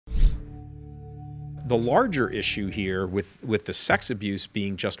the larger issue here with the sex abuse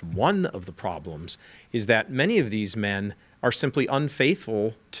being just one of the problems is that many of these men are simply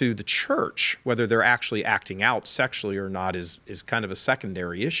unfaithful to the church. Whether they're actually acting out sexually or not is kind of a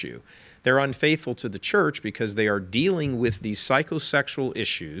secondary issue. They're unfaithful to the church because they are dealing with these psychosexual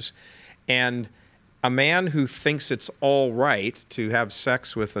issues, and a man who thinks it's all right to have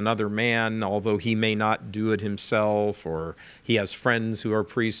sex with another man, although he may not do it himself, or he has friends who are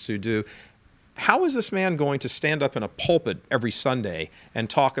priests who do, how is this man going to stand up in a pulpit every Sunday and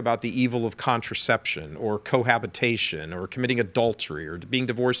talk about the evil of contraception or cohabitation or committing adultery or being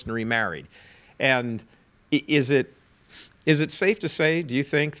divorced and remarried? And is it safe to say, do you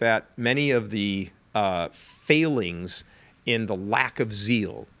think, that many of the failings in the lack of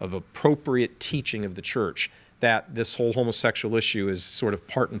zeal, of appropriate teaching of the church, that this whole homosexual issue is sort of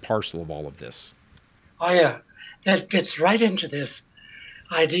part and parcel of all of this? Oh, yeah. That fits right into this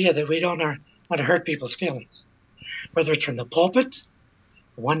idea that we don't want to hurt people's feelings, whether it's from the pulpit,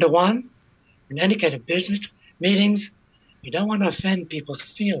 one-to-one, in any kind of business meetings. You don't want to offend people's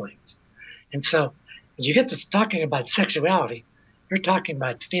feelings. And so when you get to talking about sexuality, you're talking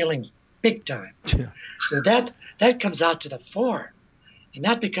about feelings big time. Yeah. So that comes out to the fore, and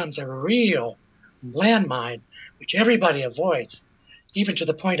that becomes a real landmine, which everybody avoids, even to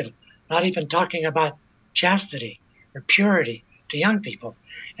the point of not even talking about chastity or purity to young people.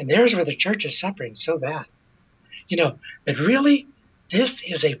 And there's where the church is suffering so bad. But really, this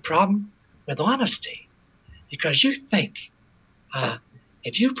is a problem with honesty, because you think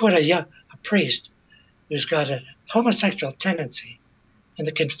if you put a priest who's got a homosexual tendency in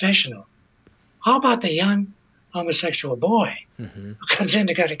the confessional, how about the young homosexual boy who comes in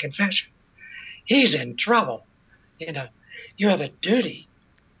to go to confession? He's in trouble. You have a duty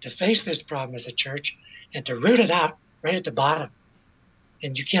to face this problem as a church and to root it out right at the bottom.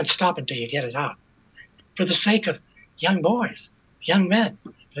 And you can't stop until you get it out. For the sake of young boys, young men,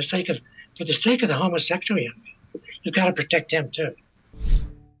 for the sake of the homosexual young men, you've got to protect him too.